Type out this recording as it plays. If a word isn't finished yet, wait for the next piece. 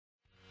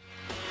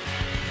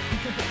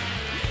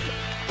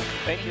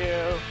Thank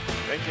you.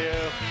 Thank you.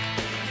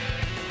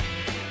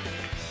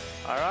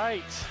 All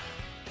right.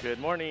 Good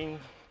morning.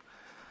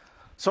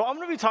 So I'm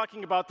going to be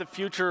talking about the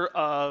future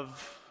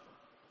of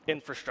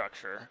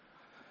infrastructure.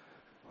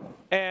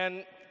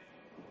 And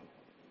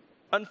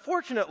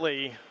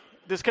unfortunately,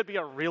 this could be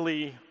a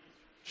really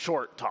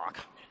short talk.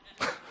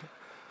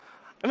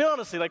 I mean,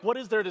 honestly, like, what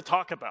is there to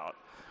talk about?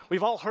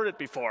 We've all heard it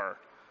before.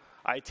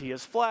 IT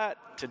is flat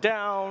to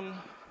down.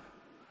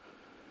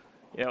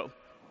 You know,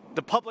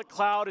 the public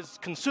cloud is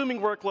consuming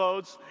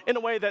workloads in a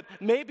way that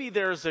maybe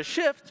there's a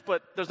shift,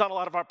 but there's not a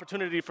lot of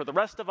opportunity for the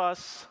rest of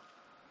us.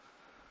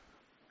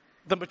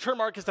 The mature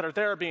markets that are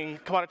there are being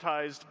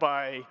commoditized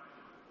by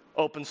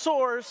open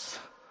source.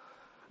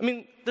 I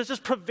mean, there's this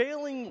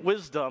prevailing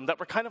wisdom that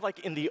we're kind of like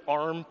in the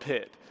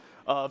armpit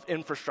of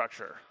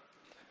infrastructure.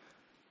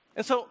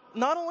 And so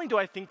not only do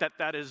I think that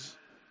that is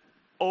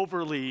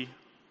overly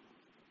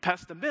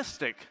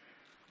pessimistic,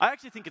 I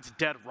actually think it's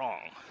dead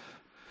wrong.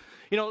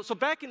 You know, so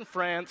back in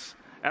France,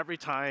 every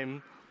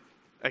time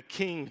a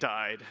king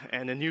died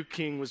and a new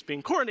king was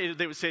being coronated,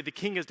 they would say, the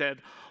king is dead,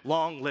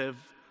 long live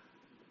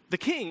the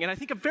king. And I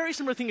think a very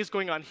similar thing is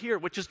going on here,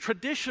 which is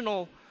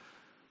traditional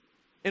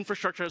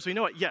infrastructure as we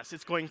know it. Yes,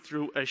 it's going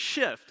through a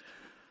shift.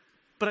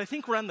 But I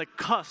think we're on the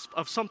cusp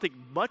of something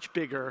much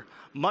bigger,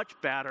 much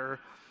better,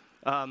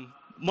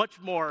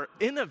 much more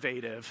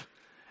innovative.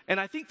 And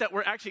I think that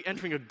we're actually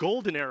entering a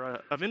golden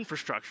era of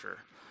infrastructure.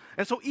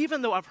 And so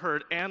even though I've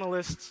heard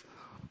analysts,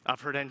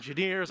 I've heard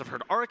engineers, I've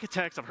heard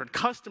architects, I've heard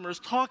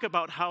customers talk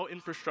about how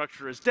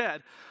infrastructure is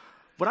dead,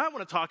 what I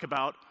want to talk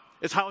about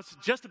is how it's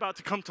just about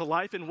to come to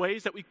life in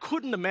ways that we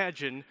couldn't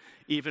imagine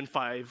even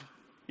 5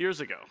 years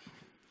ago.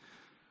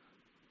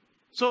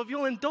 So if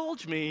you'll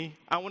indulge me,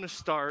 I want to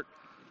start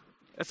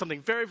at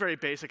something very, very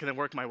basic and then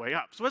work my way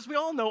up. So as we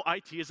all know,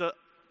 IT is a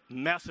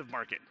massive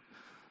market,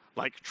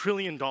 like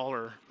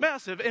trillion-dollar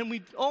massive, and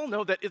we all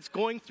know that it's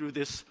going through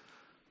this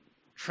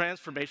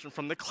transformation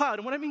from the cloud.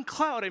 And when I mean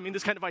cloud, I mean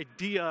this kind of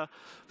idea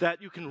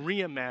that you can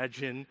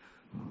reimagine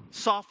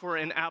software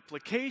and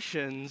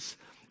applications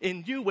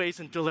in new ways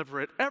and deliver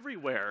it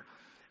everywhere.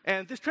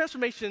 And this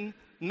transformation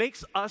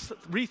makes us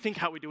rethink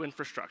how we do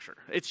infrastructure.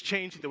 It's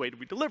changing the way that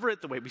we deliver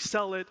it, the way we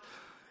sell it.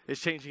 It's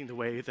changing the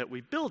way that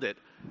we build it.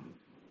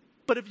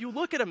 But if you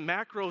look at a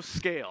macro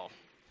scale,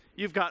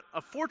 you've got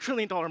a $4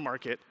 trillion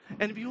market,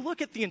 and if you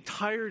look at the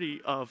entirety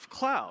of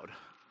cloud,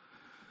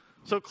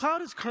 so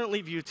cloud is currently,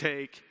 if you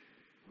take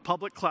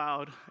public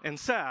cloud and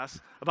SaaS,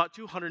 about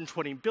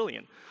 $220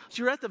 billion.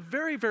 So you're at the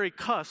very, very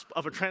cusp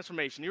of a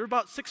transformation. You're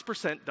about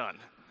 6% done.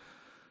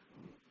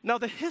 Now,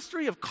 the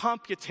history of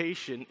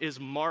computation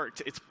is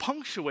marked, it's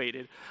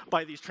punctuated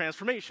by these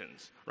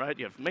transformations, right?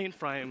 You have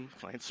mainframe,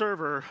 client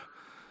server,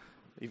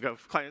 you've got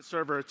client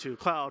server to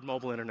cloud,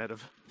 mobile Internet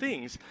of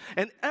Things.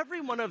 And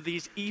every one of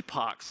these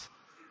epochs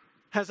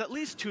has at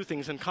least two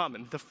things in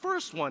common. The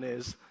first one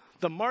is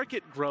the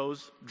market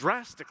grows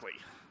drastically.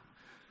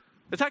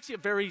 It's actually a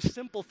very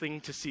simple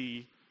thing to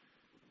see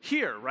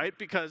here, right?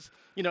 Because,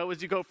 you know,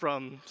 as you go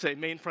from, say,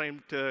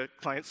 mainframe to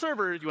client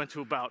server, you went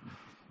to about,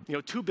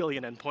 2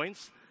 billion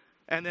endpoints.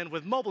 And then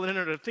with mobile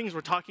Internet of Things,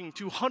 we're talking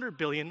 200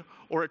 billion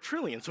or a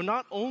trillion. So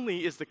not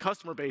only is the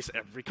customer base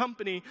every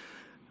company,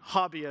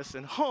 hobbyists,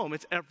 and home,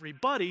 it's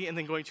everybody, and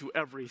then going to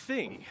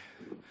everything.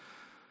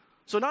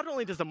 So not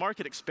only does the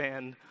market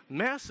expand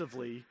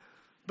massively,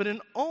 but in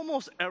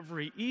almost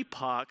every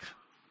epoch,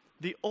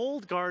 the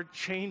old guard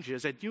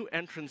changes and new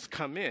entrants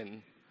come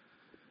in.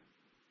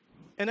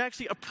 And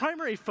actually, a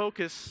primary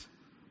focus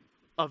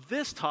of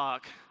this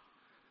talk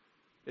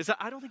is that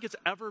I don't think it's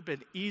ever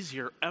been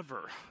easier,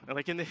 ever,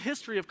 like in the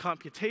history of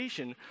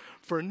computation,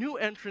 for new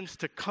entrants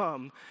to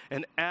come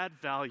and add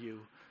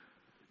value.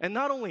 And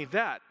not only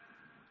that,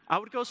 I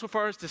would go so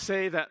far as to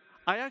say that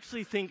I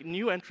actually think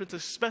new entrants,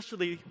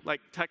 especially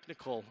like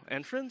technical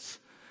entrants,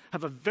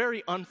 have a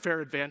very unfair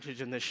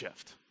advantage in this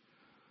shift.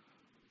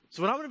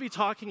 So what I'm going to be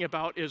talking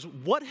about is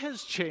what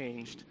has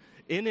changed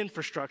in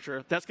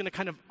infrastructure that's going to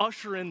kind of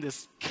usher in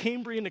this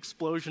Cambrian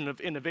explosion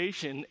of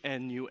innovation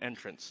and new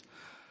entrants.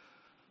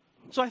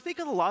 So I think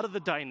a lot of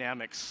the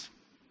dynamics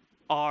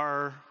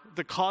are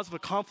the cause of a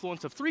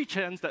confluence of three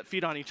trends that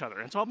feed on each other.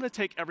 And so I'm going to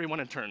take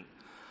everyone in turn.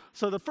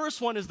 So the first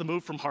one is the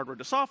move from hardware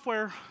to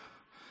software.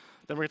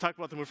 Then we're going to talk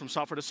about the move from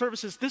software to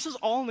services. This is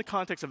all in the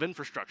context of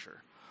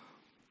infrastructure.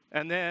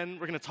 And then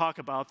we're going to talk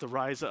about the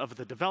rise of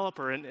the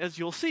developer. And as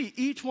you'll see,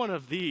 each one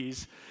of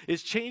these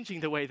is changing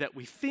the way that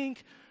we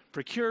think,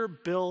 procure,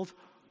 build,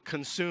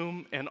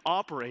 consume, and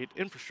operate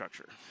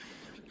infrastructure.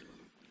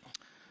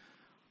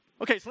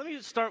 Okay, so let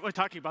me start by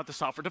talking about the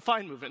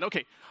software-defined movement.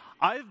 Okay,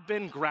 I've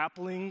been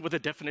grappling with the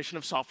definition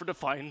of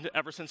software-defined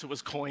ever since it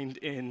was coined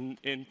in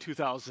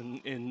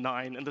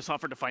 2009 in the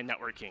software-defined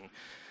networking.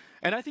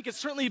 And I think it's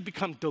certainly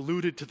become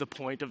diluted to the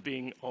point of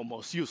being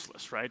almost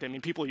useless, right? I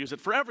mean, people use it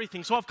for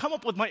everything. So I've come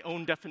up with my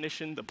own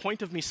definition. The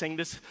point of me saying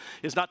this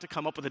is not to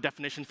come up with a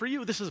definition for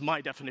you. This is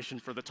my definition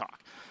for the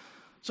talk.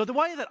 So the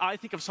way that I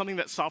think of something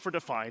that's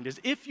software-defined is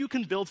if you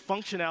can build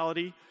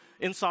functionality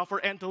in software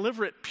and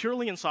deliver it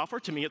purely in software,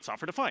 to me, it's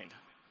software-defined.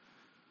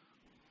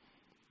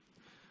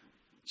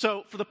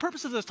 So for the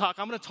purpose of this talk,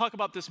 I'm going to talk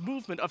about this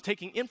movement of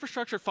taking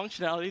infrastructure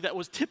functionality that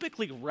was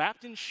typically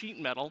wrapped in sheet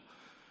metal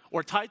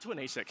or tied to an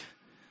ASIC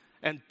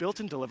and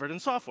built and delivered in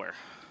software.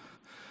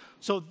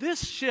 So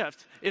this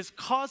shift is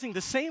causing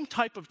the same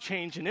type of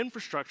change in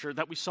infrastructure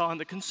that we saw in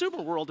the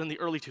consumer world in the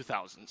early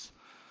 2000s.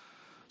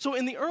 So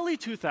in the early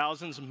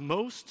 2000s,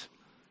 most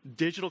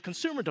digital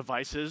consumer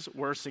devices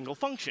were single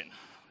function.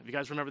 If you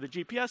guys remember the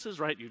GPSs,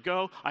 right? You'd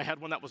go, I had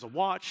one that was a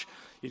watch.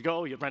 You'd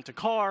go, you'd rent a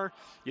car,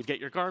 you'd get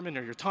your Garmin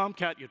or your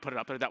Tomcat, you'd put it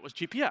up there, that was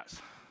GPS.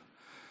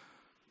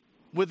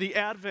 With the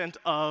advent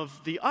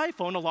of the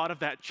iPhone, a lot of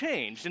that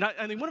changed. And I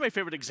think one of my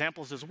favorite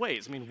examples is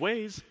Waze. I mean,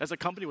 Waze, as a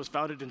company, was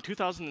founded in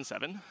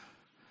 2007.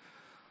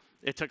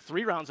 It took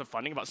 3 rounds of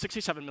funding, about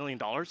 $67 million.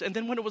 And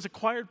then when it was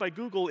acquired by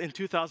Google in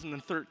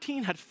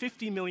 2013, had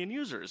 50 million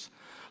users.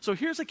 So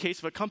here's a case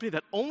of a company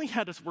that only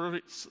had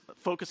to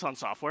focus on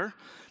software,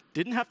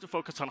 didn't have to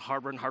focus on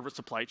hardware and hardware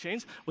supply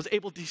chains, was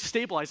able to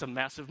stabilize a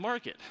massive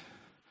market.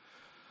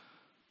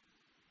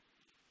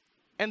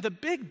 And the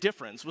big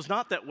difference was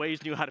not that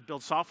Waze knew how to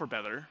build software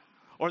better,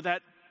 or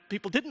that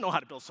people didn't know how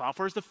to build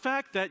software, is the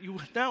fact that you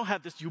now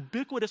have this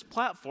ubiquitous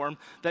platform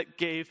that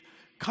gave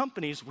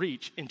companies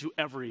reach into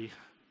every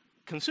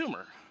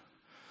consumer.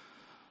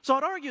 So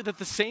I'd argue that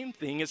the same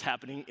thing is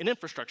happening in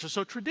infrastructure.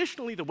 So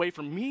traditionally, the way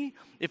for me,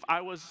 if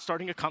I was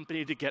starting a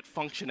company to get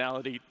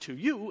functionality to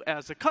you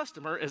as a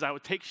customer, is I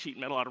would take sheet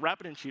metal, I would wrap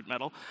it in sheet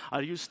metal, I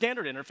would use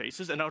standard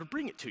interfaces, and I would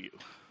bring it to you.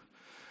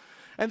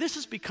 And this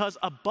is because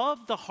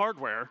above the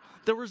hardware,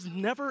 there was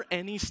never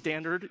any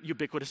standard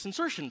ubiquitous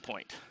insertion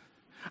point.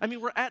 I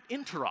mean, we're at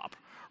Interop,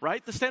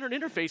 right? The standard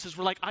interfaces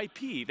were like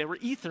IP, they were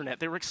Ethernet,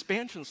 they were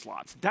expansion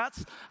slots.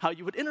 That's how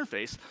you would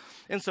interface.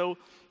 And so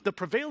the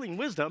prevailing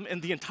wisdom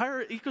and the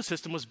entire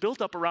ecosystem was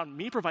built up around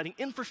me providing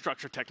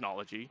infrastructure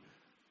technology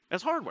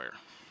as hardware.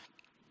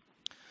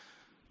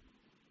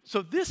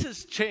 So this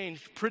has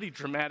changed pretty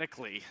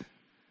dramatically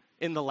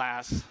in the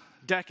last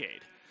decade.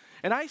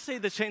 And I say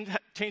the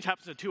change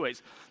happens in 2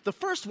 ways. The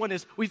first one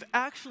is we've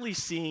actually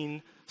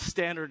seen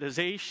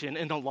standardization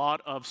in a lot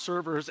of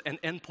servers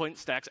and endpoint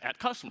stacks at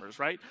customers,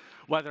 right?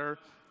 Whether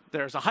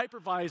there's a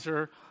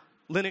hypervisor,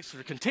 Linux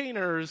or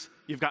containers,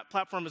 you've got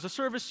platform as a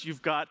service,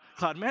 you've got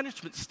cloud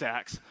management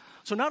stacks.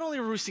 So not only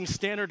are we seeing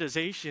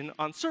standardization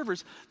on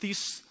servers,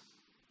 this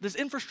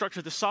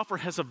infrastructure, this software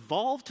has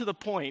evolved to the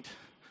point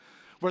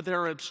where there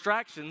are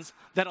abstractions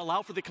that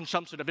allow for the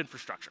consumption of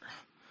infrastructure.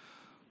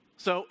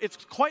 So it's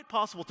quite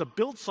possible to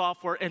build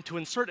software and to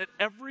insert at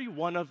every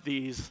one of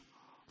these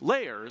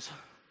layers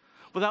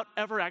without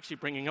ever actually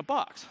bringing a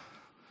box.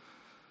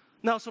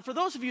 Now, so for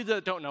those of you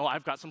that don't know,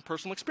 I've got some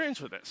personal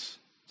experience with this.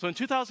 So in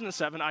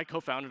 2007, I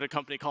co-founded a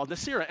company called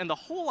Nicira, and the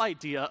whole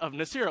idea of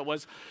Nicira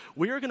was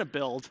we are going to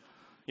build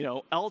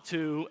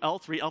L2,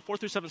 L3, L4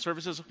 through 7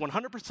 services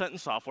 100% in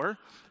software,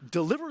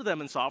 deliver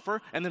them in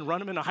software, and then run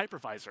them in a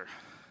hypervisor.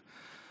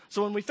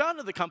 So when we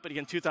founded the company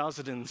in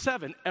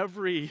 2007,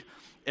 every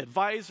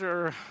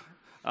advisor,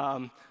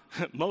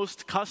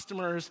 most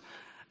customers,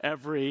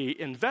 every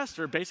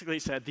investor basically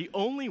said the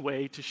only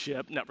way to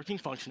ship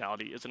networking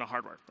functionality is in a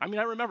hardware. I mean,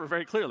 I remember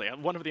very clearly,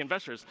 one of the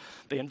investors,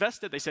 they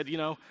invested, they said,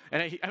 and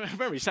I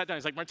remember he sat down,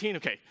 he's like, Martin,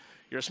 okay,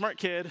 you're a smart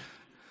kid,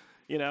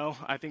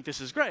 I think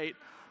this is great,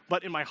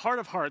 but in my heart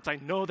of hearts, I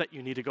know that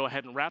you need to go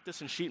ahead and wrap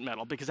this in sheet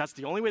metal because that's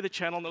the only way the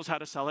channel knows how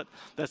to sell it,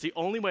 that's the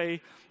only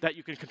way that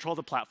you can control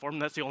the platform,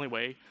 and that's the only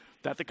way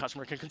that the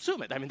customer can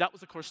consume it. I mean, that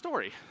was the core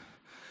story.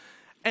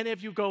 And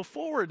if you go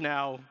forward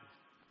now,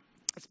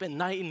 it's been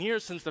 9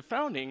 years since the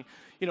founding,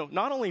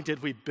 not only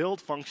did we build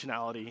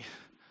functionality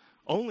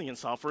only in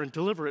software and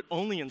deliver it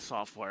only in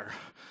software,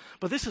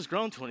 but this has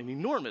grown to an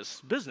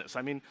enormous business.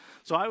 I mean,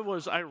 so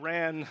I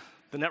ran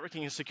the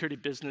networking and security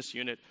business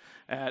unit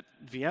at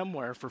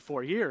VMware for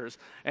 4 years,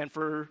 and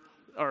for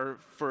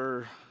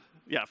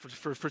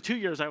 2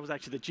 years, I was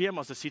actually the GM. I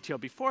was the CTO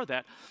before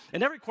that.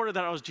 And every quarter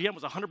that I was GM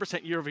was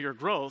 100% year-over-year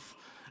growth,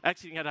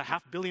 exiting at a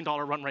 $500 million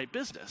run rate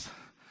business.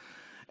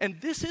 And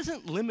this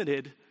isn't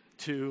limited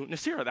to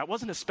Nicira. That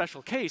wasn't a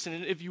special case.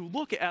 And if you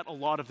look at a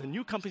lot of the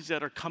new companies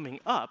that are coming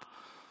up,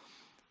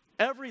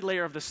 every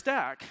layer of the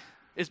stack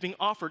is being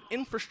offered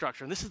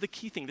infrastructure. And this is the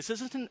key thing. This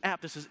isn't an app.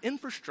 This is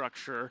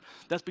infrastructure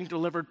that's being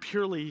delivered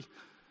purely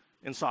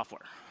in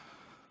software.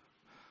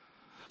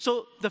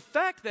 So the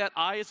fact that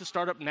I, as a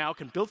startup now,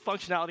 can build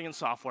functionality in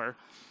software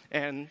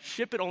and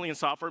ship it only in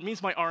software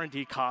means my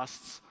R&D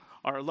costs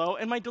are low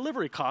and my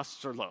delivery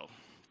costs are low.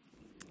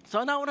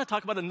 So now I want to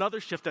talk about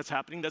another shift that's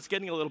happening that's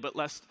getting a little bit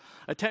less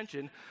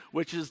attention,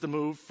 which is the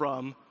move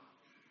from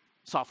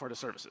software to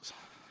services.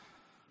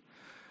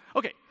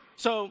 Okay,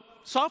 so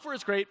software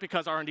is great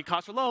because R&D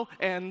costs are low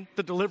and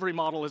the delivery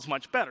model is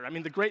much better. I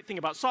mean, the great thing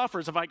about software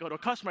is if I go to a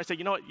customer, I say,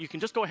 you know what, you can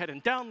just go ahead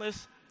and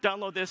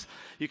download this,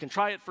 you can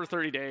try it for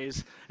 30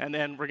 days, and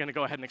then we're going to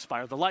go ahead and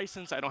expire the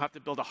license. I don't have to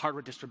build a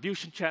hardware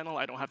distribution channel.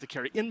 I don't have to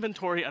carry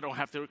inventory. I don't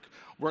have to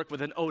work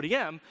with an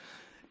ODM.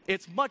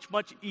 It's much,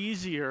 much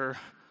easier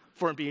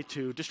for me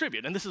to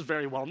distribute. And this is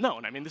very well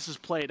known. I mean, this has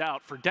played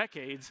out for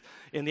decades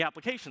in the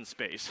application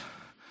space.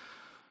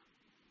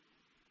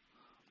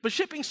 But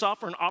shipping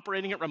software and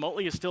operating it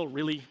remotely is still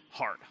really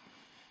hard.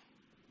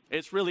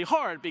 It's really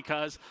hard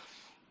because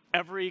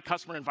every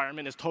customer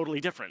environment is totally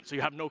different. So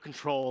you have no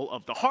control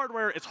of the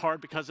hardware. It's hard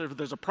because if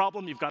there's a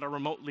problem, you've got to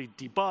remotely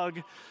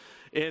debug.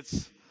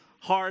 It's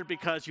hard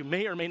because you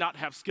may or may not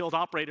have skilled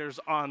operators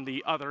on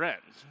the other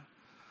end.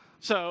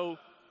 So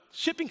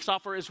shipping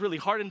software is really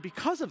hard, and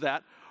because of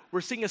that,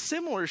 we're seeing a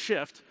similar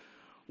shift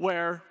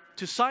where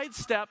to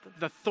sidestep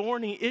the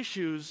thorny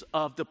issues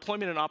of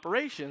deployment and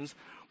operations,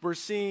 we're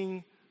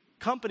seeing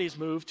companies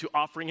move to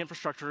offering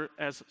infrastructure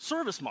as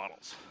service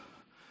models.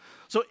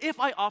 So if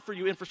I offer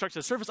you infrastructure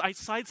as a service, I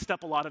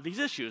sidestep a lot of these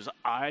issues.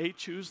 I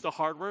choose the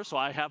hardware, so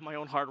I have my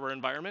own hardware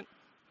environment,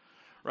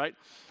 right?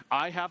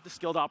 I have the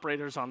skilled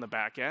operators on the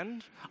back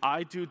end.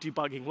 I do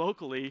debugging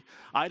locally.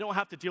 I don't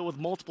have to deal with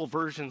multiple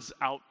versions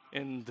out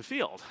in the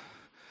field.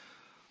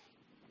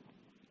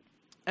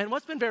 And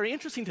what's been very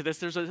interesting to this,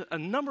 there's a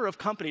number of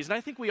companies, and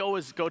I think we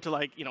always go to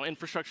like,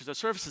 infrastructure as a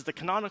service is the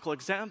canonical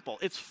example.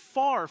 It's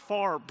far,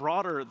 far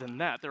broader than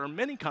that. There are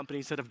many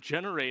companies that have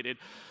generated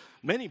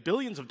many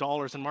billions of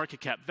dollars in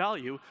market cap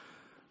value,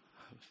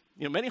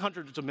 many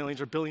hundreds of millions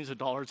or billions of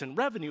dollars in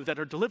revenue that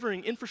are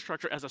delivering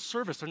infrastructure as a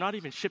service. They're not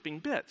even shipping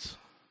bits.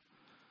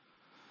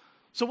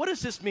 So what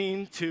does this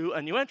mean to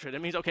a new entrant?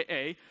 It means, okay,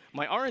 A,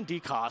 my R&D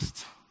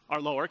costs are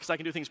lower because I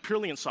can do things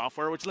purely in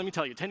software, which let me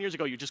tell you, 10 years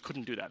ago, you just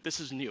couldn't do that. This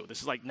is new.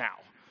 This is like now.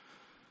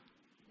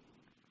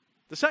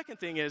 The second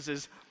thing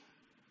is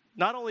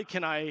not only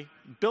can I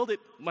build it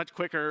much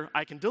quicker,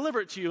 I can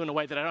deliver it to you in a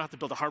way that I don't have to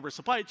build a hardware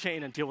supply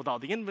chain and deal with all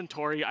the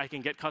inventory. I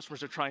can get customers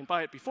to try and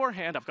buy it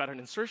beforehand. I've got an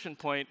insertion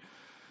point.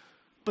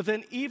 But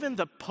then even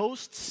the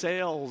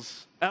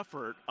post-sales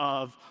effort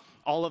of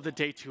all of the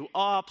day two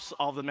ops,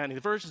 all of the managing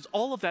the versions,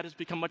 all of that has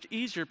become much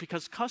easier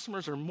because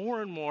customers are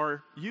more and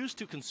more used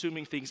to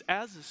consuming things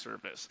as a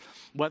service,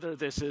 whether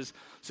this is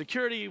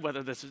security,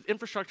 whether this is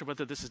infrastructure,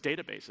 whether this is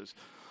databases.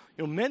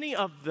 Many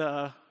of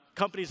the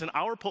companies in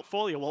our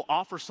portfolio will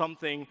offer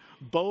something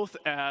both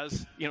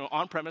as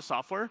on-premise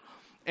software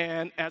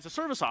and as a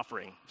service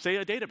offering, say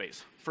a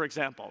database, for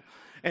example.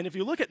 And if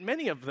you look at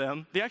many of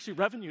them, the actually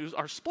revenues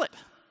are split.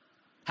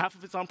 Half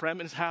of it's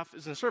on-prem and half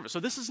is in service. So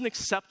this is an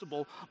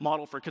acceptable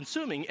model for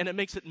consuming, and it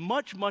makes it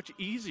much, much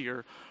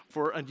easier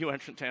for a new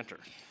entrant to enter.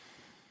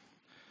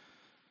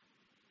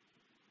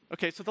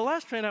 Okay, so the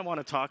last trend I want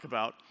to talk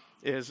about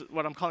is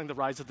what I'm calling the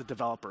rise of the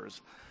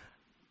developers.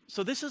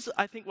 So this is,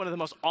 I think, one of the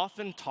most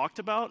often talked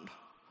about,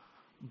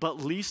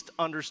 but least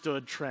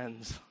understood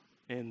trends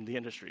in the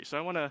industry. So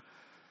I want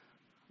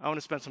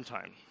to spend some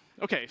time.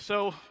 Okay,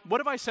 so what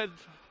have I said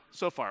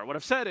so far? What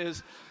I've said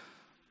is,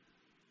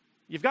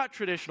 you've got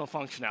traditional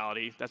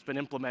functionality that's been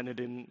implemented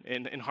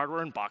in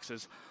hardware and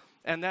boxes,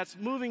 and that's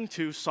moving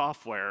to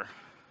software.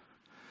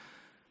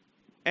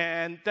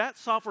 And that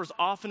software is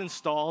often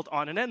installed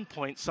on an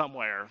endpoint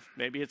somewhere.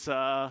 Maybe it's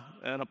an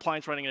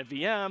appliance running in a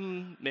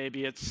VM,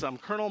 maybe it's some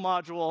kernel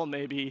module,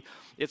 maybe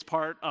it's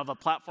part of a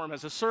platform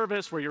as a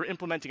service where you're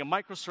implementing a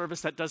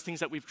microservice that does things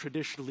that we've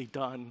traditionally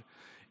done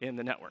in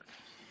the network,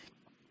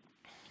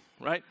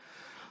 right?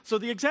 So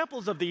the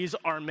examples of these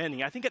are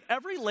many. I think at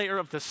every layer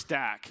of the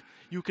stack,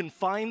 you can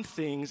find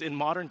things in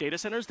modern data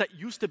centers that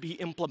used to be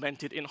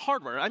implemented in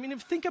hardware. I mean, if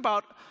you think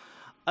about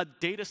a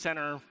data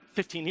center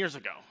 15 years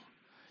ago,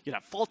 you'd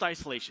have fault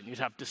isolation, you'd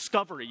have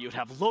discovery, you'd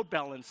have load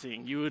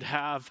balancing, you would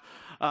have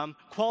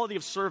quality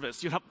of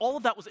service. You'd have all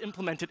of that was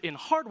implemented in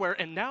hardware,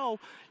 and now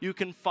you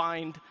can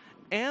find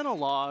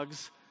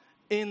analogs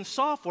in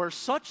software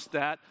such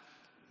that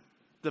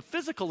the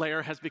physical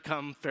layer has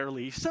become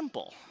fairly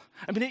simple.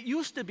 I mean, it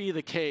used to be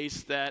the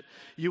case that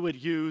you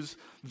would use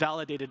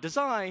validated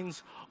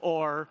designs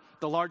or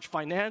the large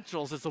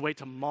financials as the way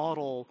to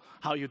model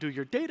how you do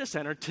your data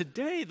center.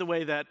 Today, the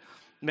way that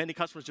many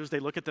customers do is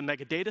they look at the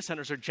mega data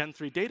centers or Gen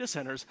 3 data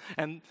centers,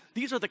 and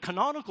these are the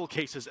canonical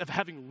cases of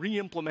having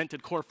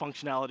re-implemented core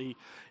functionality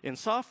in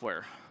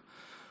software.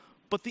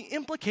 But the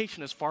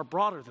implication is far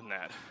broader than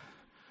that,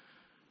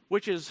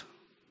 which is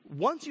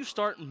once you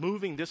start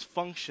moving this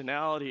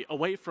functionality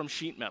away from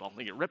sheet metal,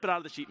 you rip it out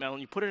of the sheet metal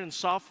and you put it in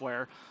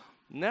software,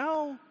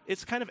 now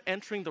it's kind of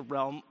entering the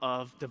realm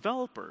of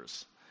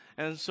developers.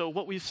 And so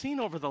what we've seen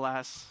over the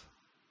last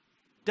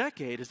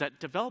decade is that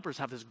developers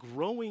have this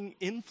growing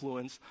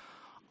influence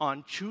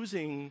on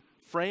choosing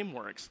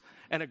frameworks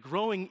and a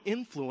growing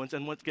influence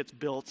on what gets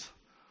built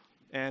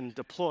and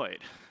deployed.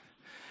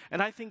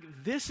 And I think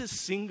this is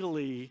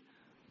singly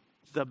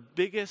the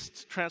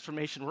biggest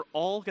transformation we're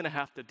all going to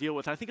have to deal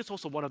with. I think it's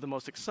also one of the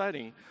most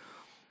exciting.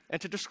 And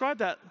to describe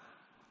that,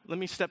 let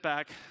me step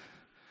back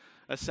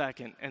a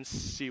second and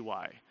see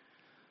why.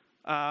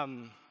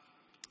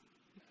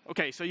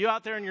 Okay, so you're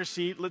out there in your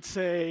seat. Let's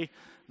say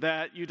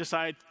that you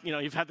decide,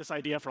 you've had this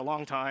idea for a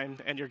long time,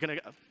 and you're going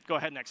to go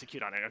ahead and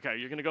execute on it. Okay,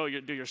 you're going to go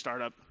do your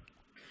startup.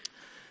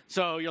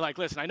 So you're like,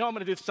 listen, I know I'm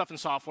going to do stuff in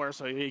software,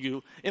 so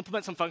you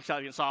implement some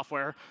functionality in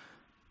software.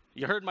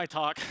 You heard my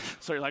talk,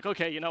 so you're like,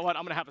 okay, you know what?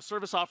 I'm going to have a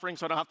service offering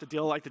so I don't have to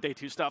deal like the day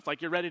two stuff. Like,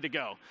 you're ready to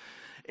go.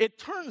 It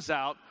turns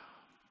out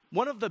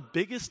one of the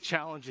biggest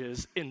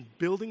challenges in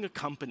building a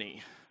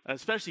company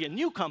especially a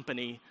new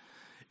company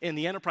in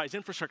the enterprise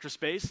infrastructure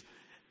space,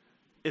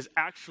 is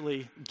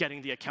actually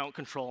getting the account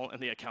control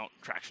and the account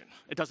traction.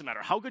 It doesn't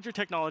matter how good your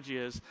technology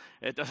is.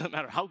 It doesn't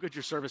matter how good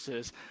your service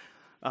is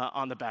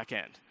on the back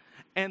end.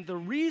 And the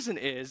reason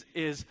is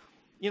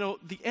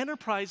the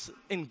enterprise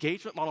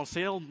engagement model and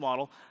sales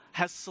model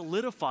has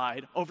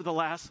solidified over the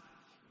last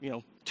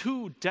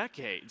 2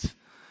 decades.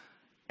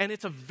 And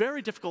it's a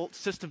very difficult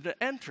system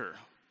to enter.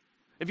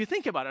 If you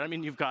think about it, I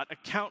mean, you've got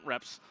account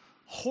reps,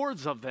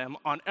 hordes of them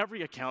on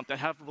every account that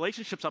have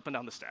relationships up and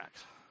down the stack.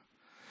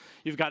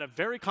 You've got a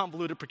very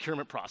convoluted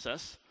procurement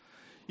process.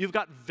 You've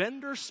got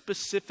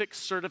vendor-specific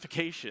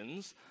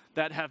certifications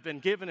that have been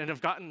given and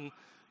have gotten,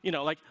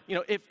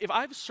 if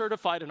I've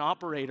certified an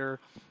operator,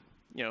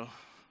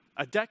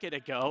 a decade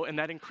ago, and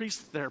that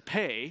increased their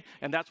pay,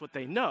 and that's what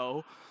they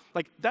know,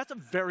 that's a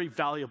very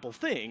valuable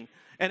thing.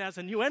 And as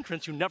a new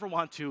entrant, you never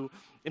want to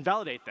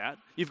invalidate that.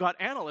 You've got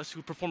analysts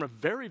who perform a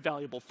very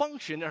valuable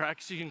function, are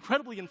actually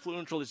incredibly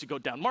influential as you go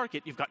down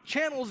market. You've got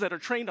channels that are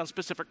trained on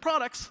specific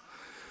products.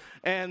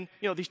 And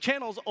these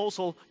channels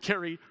also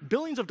carry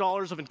billions of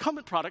dollars of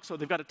incumbent products, so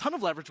they've got a ton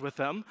of leverage with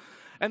them.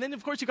 And then,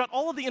 of course, you've got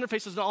all of the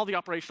interfaces and all the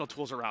operational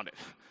tools around it.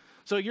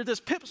 So you're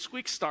this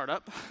pipsqueak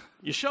startup.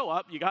 You show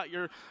up, you got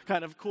your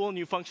kind of cool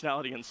new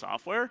functionality and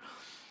software,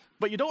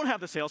 but you don't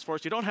have the sales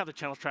force, you don't have the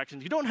channel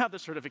traction, you don't have the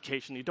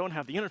certification, you don't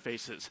have the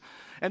interfaces.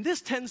 And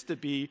this tends to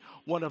be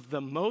one of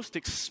the most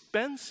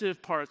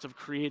expensive parts of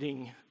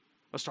creating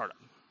a startup.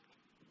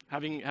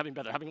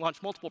 Having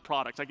launched multiple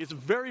products, it's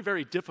very,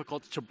 very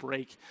difficult to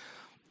break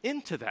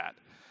into that.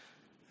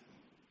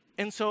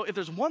 And so if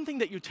there's one thing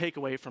that you take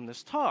away from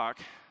this talk,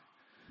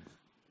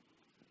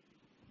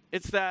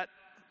 it's that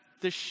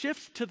the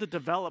shift to the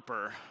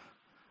developer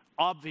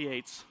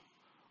obviates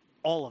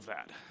all of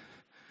that,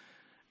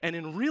 and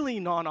in really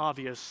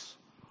non-obvious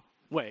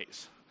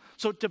ways.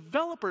 So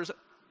developers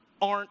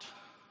aren't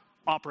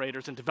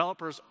operators, and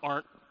developers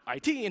aren't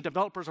IT, and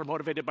developers are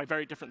motivated by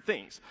very different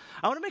things.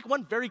 I want to make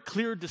one very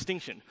clear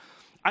distinction.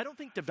 I don't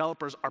think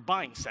developers are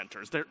buying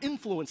centers. They're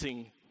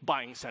influencing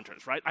buying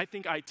centers, right? I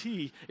think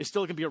IT is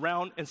still going to be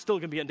around and still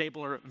going to be an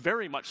enabler,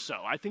 very much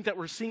so. I think that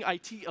we're seeing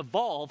IT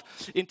evolve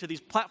into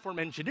these platform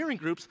engineering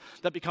groups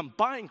that become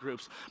buying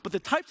groups. But the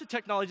types of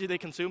technology they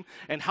consume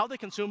and how they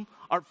consume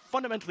are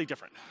fundamentally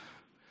different.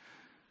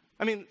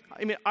 I mean,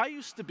 I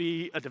used to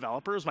be a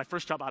developer. It was my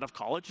first job out of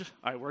college.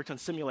 I worked on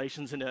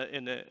simulations in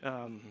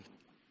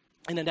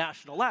a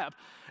national lab,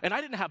 and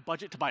I didn't have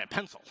budget to buy a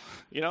pencil,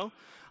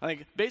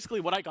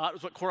 Basically, what I got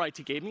was what Core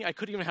IT gave me. I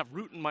couldn't even have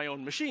root in my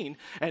own machine,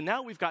 and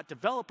now we've got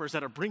developers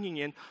that are bringing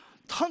in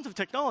tons of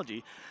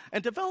technology,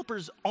 and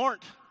developers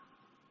aren't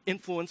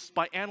influenced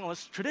by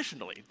analysts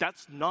traditionally.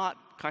 That's not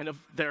kind of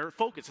their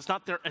focus. It's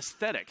not their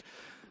aesthetic.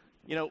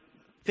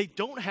 They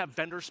don't have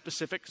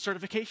vendor-specific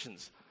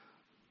certifications.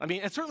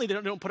 And certainly they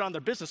don't put on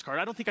their business card.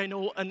 I don't think I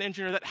know an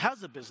engineer that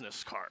has a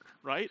business card,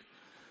 right?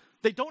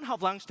 They don't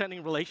have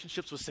long-standing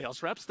relationships with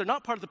sales reps. They're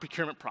not part of the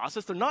procurement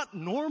process. They're not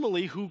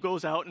normally who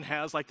goes out and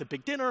has the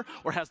big dinner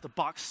or has the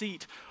box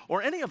seat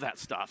or any of that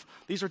stuff.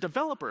 These are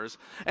developers,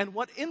 and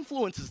what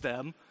influences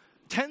them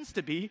tends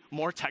to be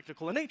more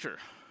technical in nature,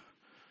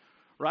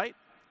 right?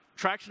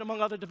 Traction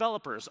among other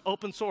developers,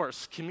 open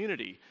source,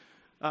 community,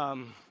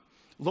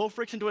 low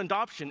friction to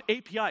adoption,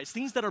 APIs,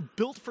 things that are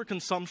built for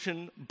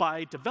consumption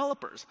by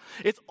developers.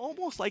 It's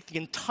almost like the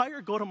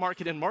entire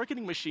go-to-market and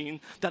marketing machine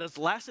that has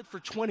lasted for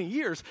 20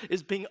 years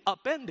is being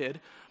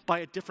upended by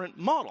a different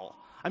model.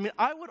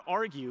 I would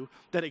argue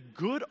that a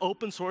good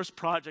open source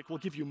project will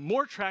give you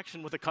more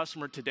traction with a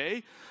customer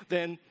today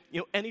than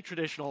any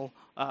traditional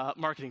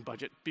marketing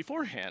budget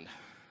beforehand.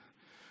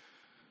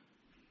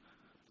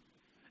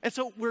 And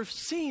so we're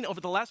seeing over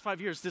the last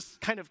 5 years this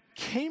kind of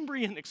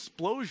Cambrian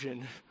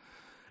explosion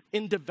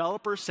in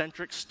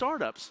developer-centric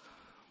startups.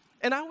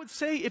 And I would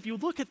say if you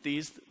look at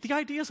these, the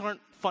ideas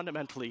aren't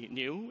fundamentally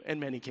new in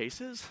many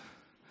cases.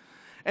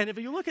 And if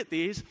you look at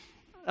these,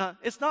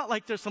 it's not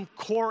like there's some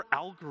core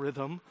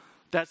algorithm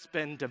that's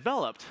been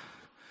developed.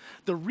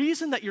 The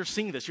reason that you're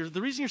seeing this,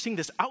 the reason you're seeing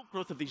this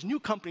outgrowth of these new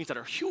companies that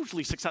are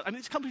hugely successful,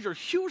 these companies are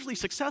hugely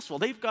successful.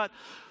 They've got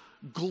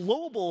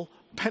global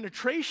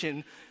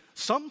penetration,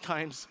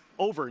 sometimes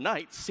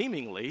overnight,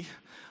 seemingly.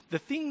 The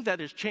thing that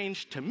has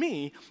changed to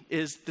me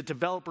is the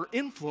developer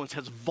influence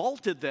has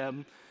vaulted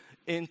them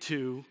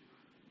into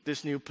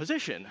this new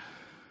position.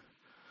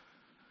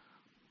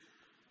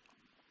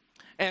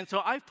 And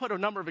so I've put a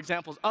number of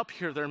examples up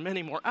here. There are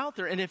many more out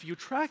there. And if you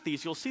track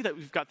these, you'll see that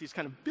we've got these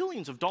kind of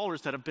billions of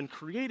dollars that have been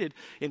created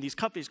in these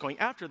companies going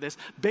after this,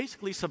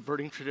 basically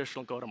subverting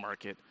traditional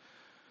go-to-market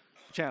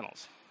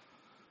channels.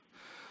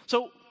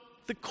 So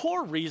the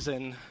core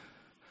reason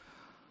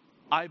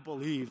I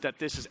believe that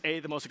this is,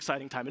 the most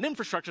exciting time in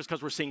infrastructure is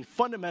because we're seeing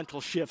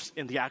fundamental shifts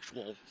in the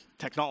actual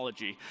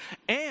technology,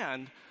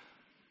 and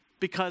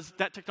because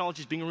that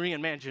technology is being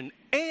reimagined,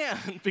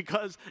 and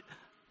because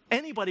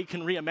anybody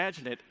can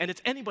reimagine it, and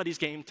it's anybody's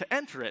game to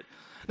enter it.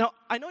 Now,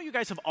 I know you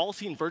guys have all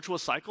seen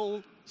virtuous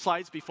cycle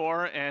slides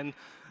before, and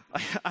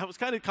I was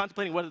kind of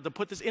contemplating whether to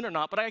put this in or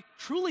not, but I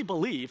truly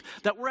believe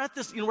that we're at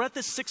this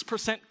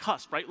 6%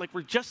 cusp, right? Like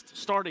we're just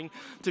starting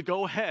to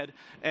go ahead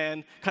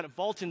and kind of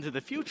vault into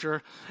the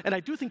future, and I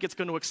do think it's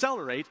going to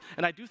accelerate,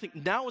 and I do think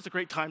now is a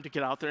great time to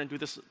get out there and do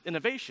this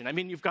innovation. I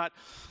mean, you've got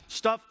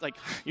stuff like,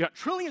 you got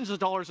trillions of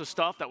dollars of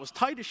stuff that was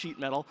tied to sheet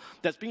metal,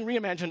 that's being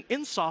reimagined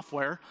in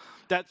software,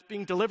 that's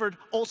being delivered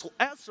also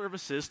as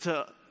services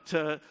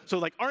so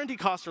like R&D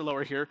costs are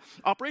lower here,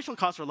 operational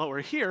costs are lower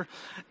here,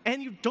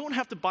 and you don't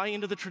have to buy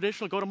into the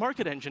traditional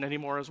go-to-market engine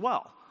anymore as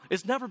well.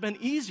 It's never been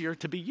easier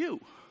to be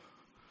you.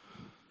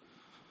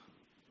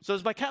 So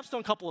as my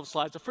capstone couple of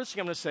slides, the first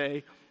thing I'm going to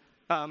say,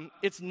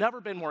 it's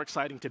never been more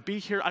exciting to be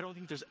here. I don't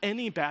think there's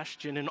any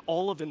bastion in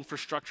all of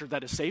infrastructure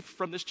that is safe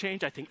from this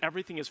change. I think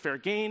everything is fair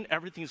game.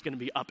 Everything's going to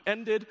be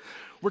upended.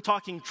 We're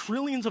talking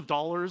trillions of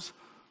dollars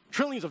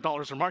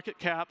of market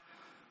cap.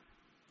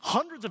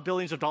 Hundreds of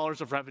billions of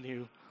dollars of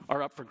revenue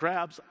are up for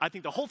grabs. I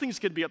think the whole thing's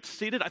going to be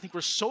upseated. I think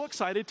we're so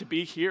excited to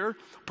be here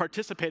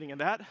participating in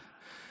that.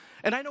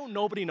 And I know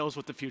nobody knows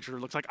what the future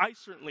looks like. I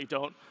certainly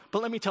don't.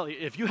 But let me tell you,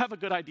 if you have a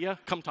good idea,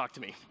 come talk to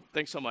me.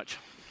 Thanks so much.